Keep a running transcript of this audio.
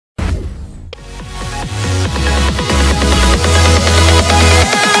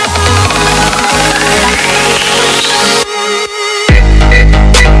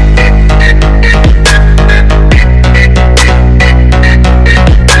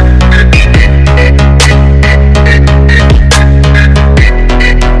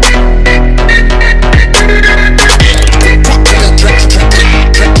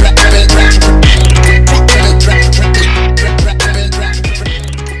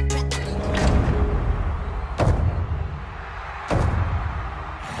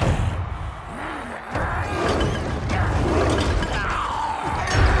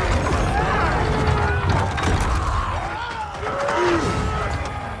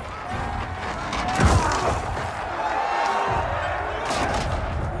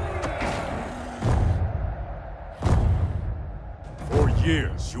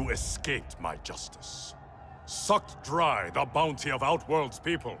escaped my justice, sucked dry the bounty of Outworld's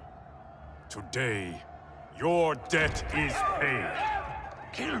people. Today, your debt is paid.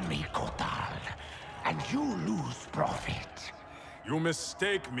 Kill me, Kotal, and you lose profit. You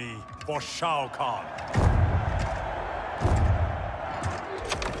mistake me for Shao Kahn.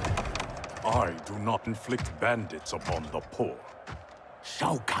 I do not inflict bandits upon the poor.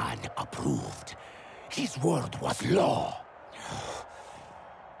 Shao Kahn approved. His word was law.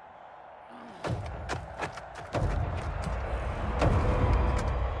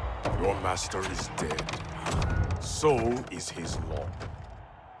 Your master is dead. So is his law.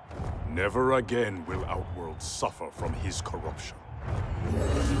 Never again will Outworld suffer from his corruption.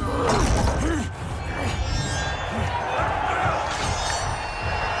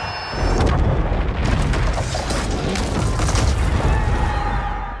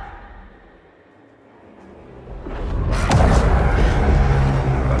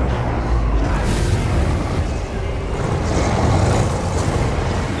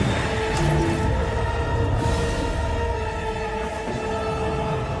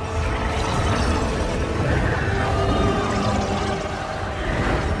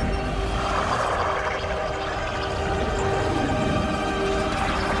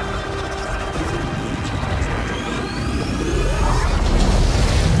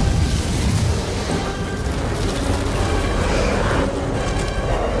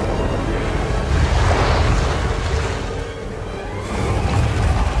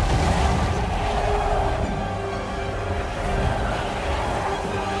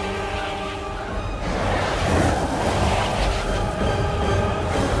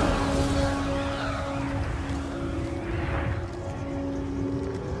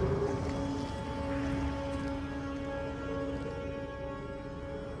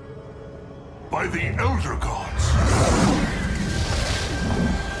 By the Elder Gods!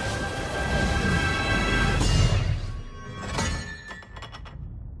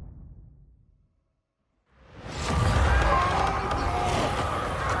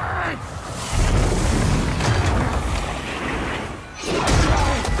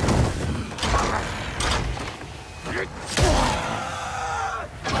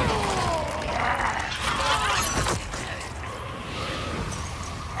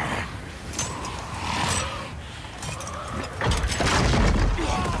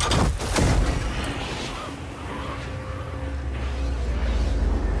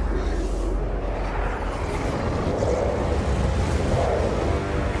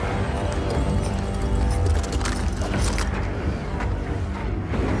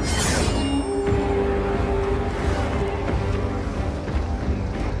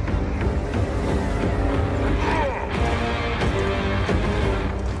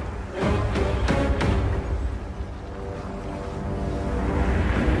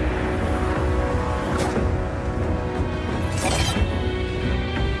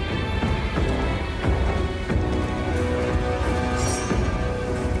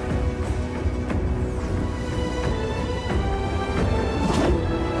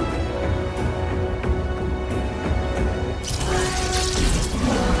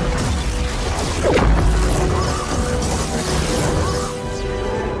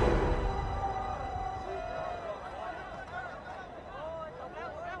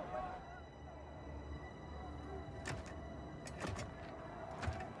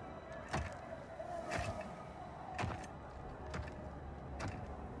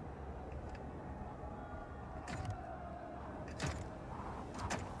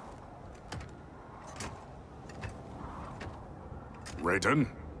 Raiden?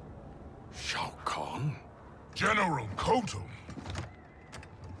 Shao Kahn? General Kotal.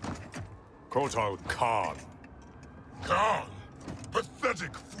 Kotal Kahn. Khan,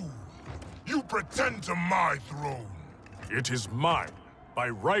 pathetic fool. You pretend to my throne. It is mine, by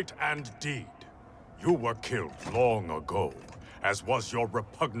right and deed. You were killed long ago, as was your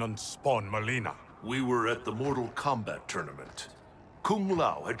repugnant spawn Melina. We were at the Mortal Kombat tournament. Kung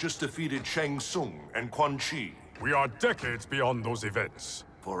Lao had just defeated Shang Tsung and Quan Chi. We are decades beyond those events.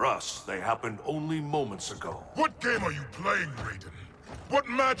 For us, they happened only moments ago. What game are you playing, Raiden? What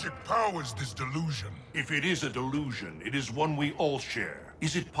magic powers this delusion? If it is a delusion, it is one we all share.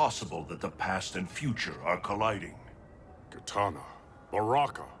 Is it possible that the past and future are colliding? Kitana,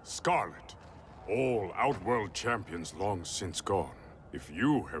 Baraka, Scarlet, all Outworld champions long since gone. If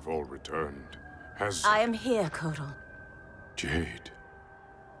you have all returned, has... I am here, Kotal. Jade.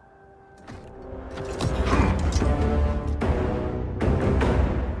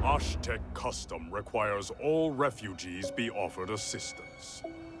 Aztec custom requires all refugees be offered assistance.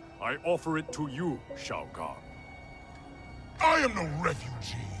 I offer it to you, Shao Kahn. I am no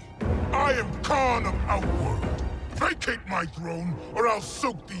refugee. I am Khan of Outworld. Vacate my throne, or I'll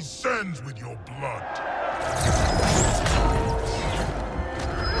soak these sands with your blood.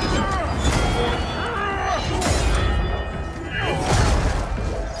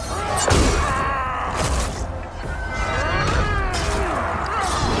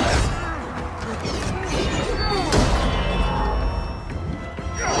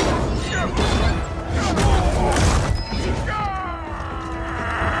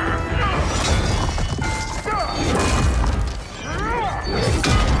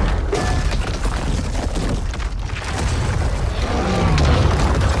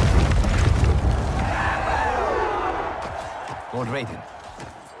 Lord Raiden,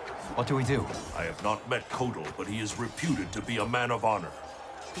 what do we do? I have not met Kotal, but he is reputed to be a man of honor.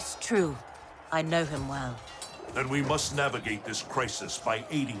 It's true. I know him well. Then we must navigate this crisis by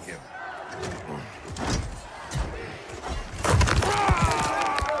aiding him.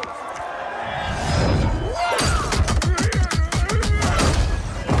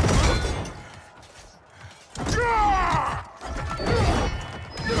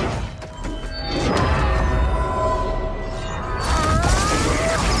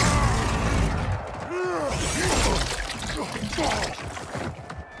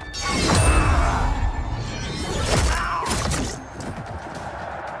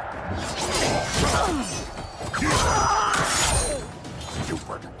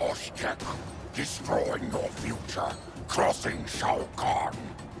 Stupid Oshtek, destroying your future, crossing Shao Kahn.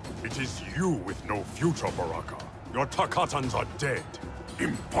 It is you with no future, Baraka. Your Takatans are dead.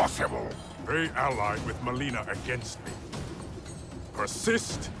 Impossible. They allied with Melina against me.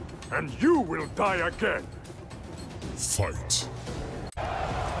 Persist, and you will die again. Fight.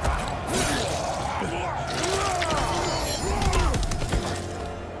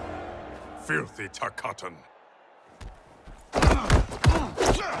 Filthy Takatan.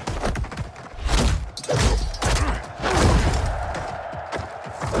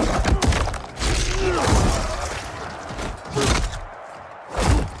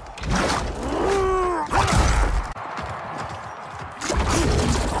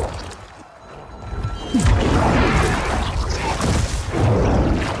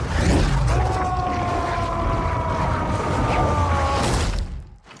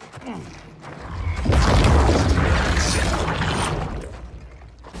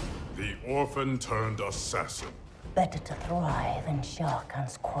 Orphan turned assassin. Better to thrive in Shao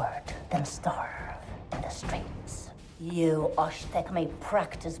Kahn's court than starve in the streets. You, Oshtek, may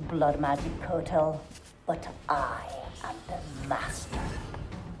practice blood magic, Kotal, but I am the master.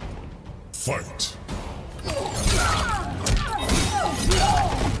 Fight.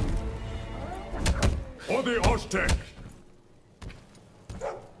 For the Oshtek!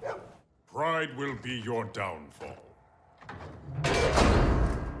 Pride will be your downfall.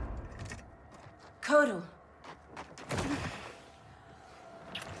 Kotal.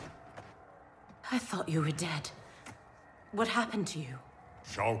 I thought you were dead. What happened to you?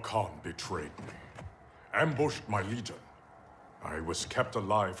 Shao Kahn betrayed me. Ambushed my legion. I was kept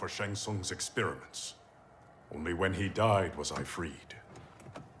alive for Shang Tsung's experiments. Only when he died was I freed.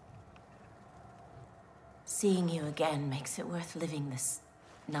 Seeing you again makes it worth living this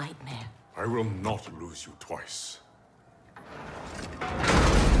nightmare. I will not lose you twice.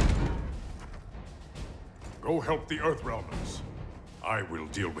 Go help the Earthrealmers. I will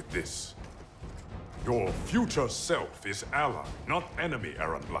deal with this. Your future self is ally, not enemy,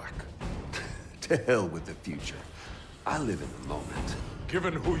 Aaron Black. To hell with the future. I live in the moment.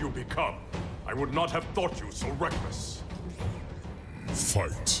 Given who you become, I would not have thought you so reckless.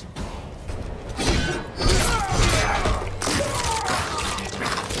 Fight.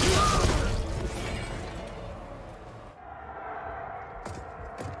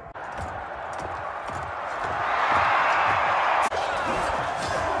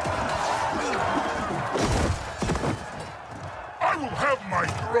 I will have my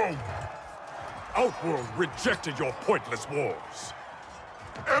throne. Outworld rejected your pointless wars.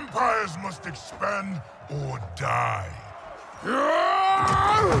 Empires must expand or die.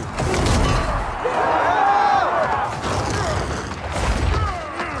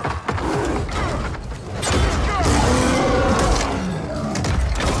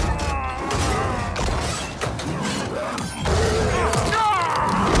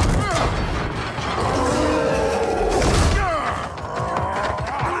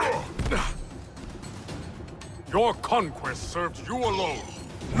 Your conquest served you alone,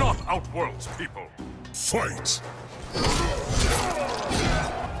 not Outworld's people. Fight!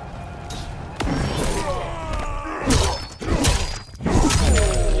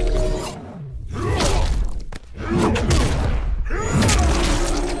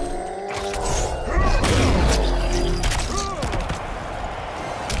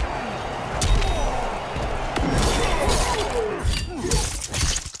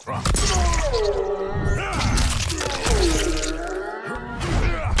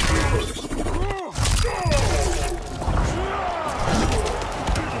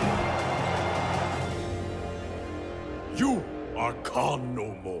 Khan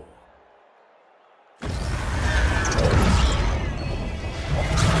no more.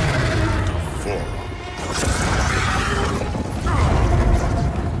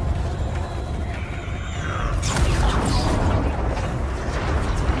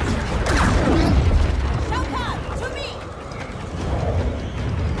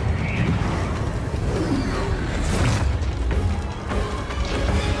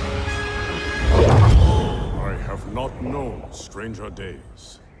 Stranger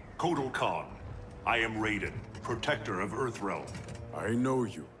days. Kotal Khan, I am Raiden, protector of Earthrealm. I know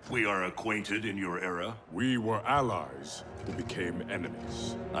you. We are acquainted in your era. We were allies who became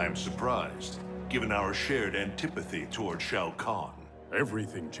enemies. I am surprised, given our shared antipathy toward Shao Kahn.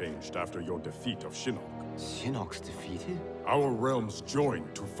 Everything changed after your defeat of Shinnok. Shinnok's defeated? Our realms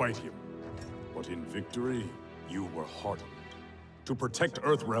joined to fight him. But in victory, you were hardened. To protect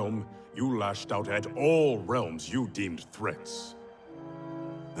Earthrealm, you lashed out at all realms you deemed threats.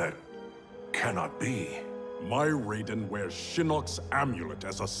 That cannot be. My Raiden wears Shinnok's amulet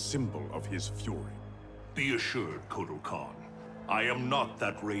as a symbol of his fury. Be assured, Kotal Khan, I am not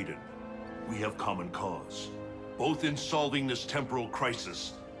that Raiden. We have common cause, both in solving this temporal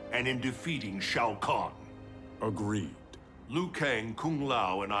crisis and in defeating Shao Kahn. Agreed. Liu Kang, Kung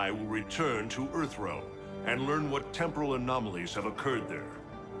Lao, and I will return to Earthrealm and learn what temporal anomalies have occurred there.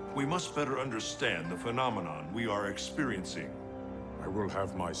 We must better understand the phenomenon we are experiencing. I will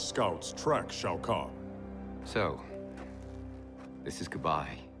have my scouts track Shao Kahn. So, this is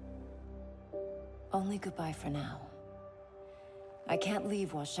goodbye. Only goodbye for now. I can't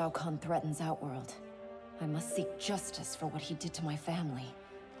leave while Shao Kahn threatens Outworld. I must seek justice for what he did to my family,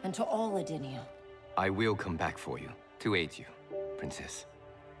 and to all Edinia. I will come back for you, to aid you, Princess.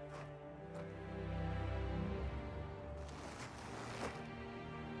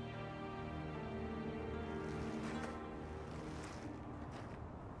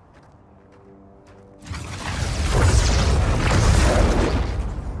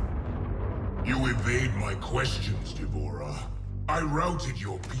 Evade my questions, Devora. I routed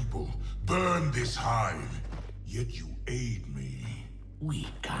your people, burned this hive, yet you aid me. We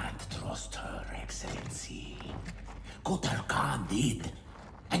can't trust her, Excellency. Kotal Khan did,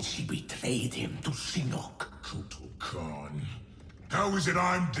 and she betrayed him to Shinnok. Kotal Khan. How is it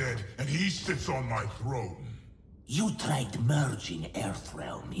I'm dead, and he sits on my throne? You tried merging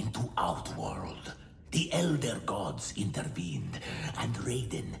Earthrealm into Outworld. The Elder Gods intervened, and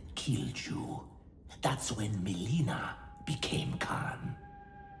Raiden killed you. That's when Melina became Khan.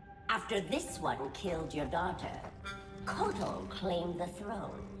 After this one killed your daughter, Kotal claimed the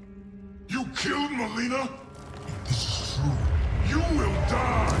throne. You killed Melina? If this is true, you will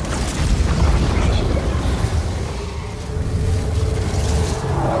die!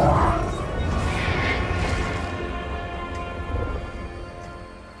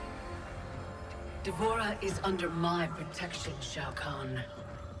 Devora is under my protection, Shao Kahn.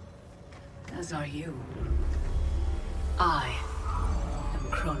 As are you. I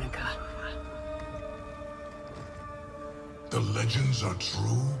am Kronika. The legends are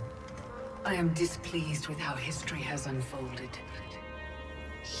true? I am displeased with how history has unfolded.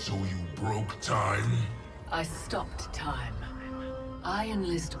 So you broke time? I stopped time. I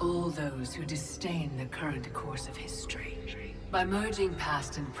enlist all those who disdain the current course of history. By merging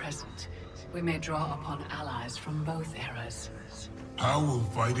past and present, we may draw upon allies from both eras. How will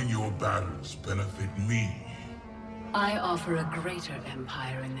fighting your battles benefit me? I offer a greater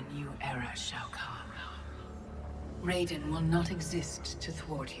empire in the new era, Shao Kahn. Raiden will not exist to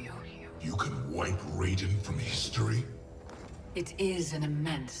thwart you. You can wipe Raiden from history? It is an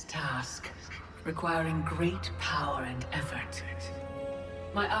immense task, requiring great power and effort.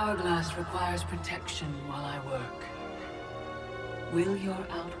 My hourglass requires protection while I work. Will your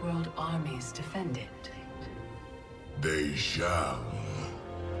Outworld armies defend it? They shall.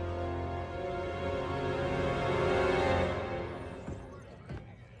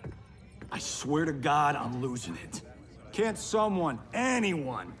 I swear to God, I'm losing it. Can't someone,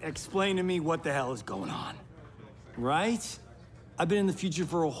 anyone, explain to me what the hell is going on? Right? I've been in the future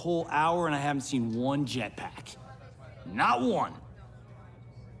for a whole hour and I haven't seen one jetpack. Not one.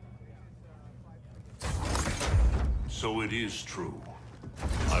 So it is true.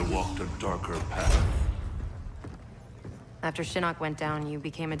 I walked a darker path. After Shinnok went down, you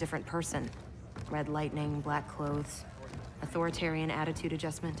became a different person. Red lightning, black clothes. Authoritarian attitude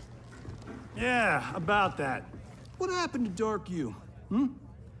adjustment. Yeah, about that. What happened to Dark You?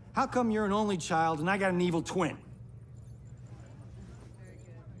 How come you're an only child and I got an evil twin?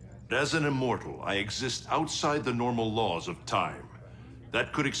 As an immortal, I exist outside the normal laws of time.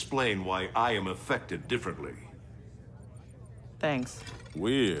 That could explain why I am affected differently. Thanks.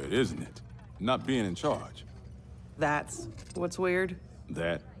 Weird, isn't it? Not being in charge. That's what's weird?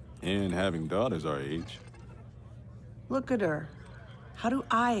 That, and having daughters our age. Look at her. How do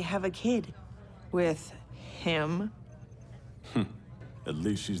I have a kid? With him? At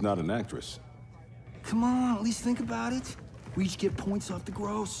least she's not an actress. Come on, at least think about it. We each get points off the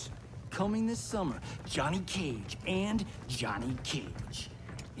gross. Coming this summer, Johnny Cage and Johnny Cage.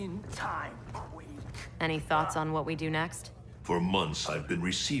 In time, Quake. Any thoughts on what we do next? For months, I've been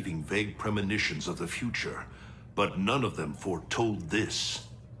receiving vague premonitions of the future, but none of them foretold this.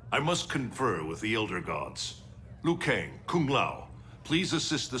 I must confer with the Elder Gods. Liu Kang, Kung Lao, please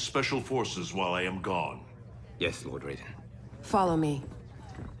assist the Special Forces while I am gone. Yes, Lord Raiden. Follow me.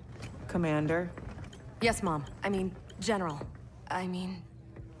 Commander? Yes, Mom. I mean, General. I mean...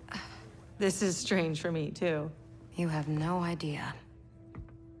 This is strange for me, too. You have no idea.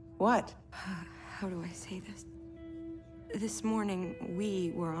 What? How do I say this? This morning,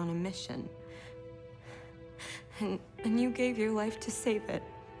 we were on a mission. And you gave your life to save it.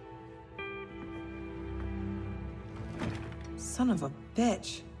 Son of a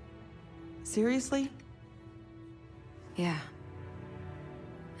bitch. Seriously? Yeah.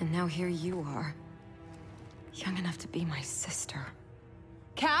 And now here you are. Young enough to be my sister.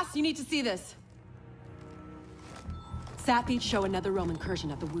 Cass, you need to see this. Sapphies show another realm incursion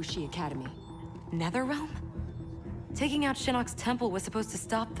at the Wuxi Academy. Netherrealm? Taking out Shinnok's temple was supposed to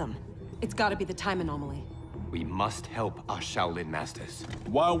stop them. It's gotta be the time anomaly. We must help our Shaolin masters.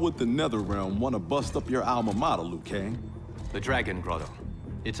 Why would the Netherrealm want to bust up your alma mater, Liu Kang? The Dragon Grotto.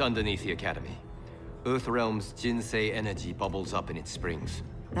 It's underneath the Academy. Earthrealm's Jinsei energy bubbles up in its springs.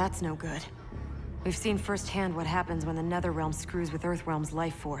 That's no good. We've seen firsthand what happens when the Netherrealm screws with Earthrealm's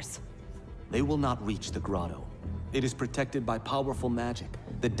life force. They will not reach the grotto. It is protected by powerful magic,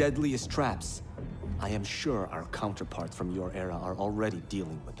 the deadliest traps. I am sure our counterparts from your era are already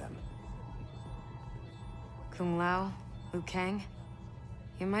dealing with them. Kung Lao, Liu Kang,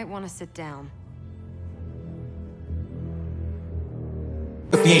 you might want to sit down.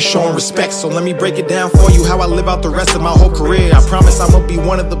 If you ain't showing respect, so let me break it down for you how I live out the rest of my whole career. I promise I won't be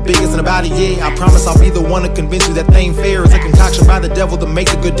one of the biggest in about a year. I promise I'll be the one to convince you that they ain't fair. It's a concoction by the devil to make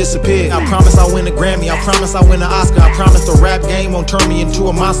the good disappear. I promise I'll win a Grammy, I promise I'll win an Oscar. I promise the rap game won't turn me into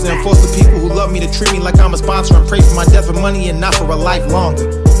a monster and force the people who love me to treat me like I'm a sponsor and pray for my death for money and not for a life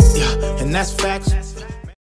longer. Yeah, and that's facts.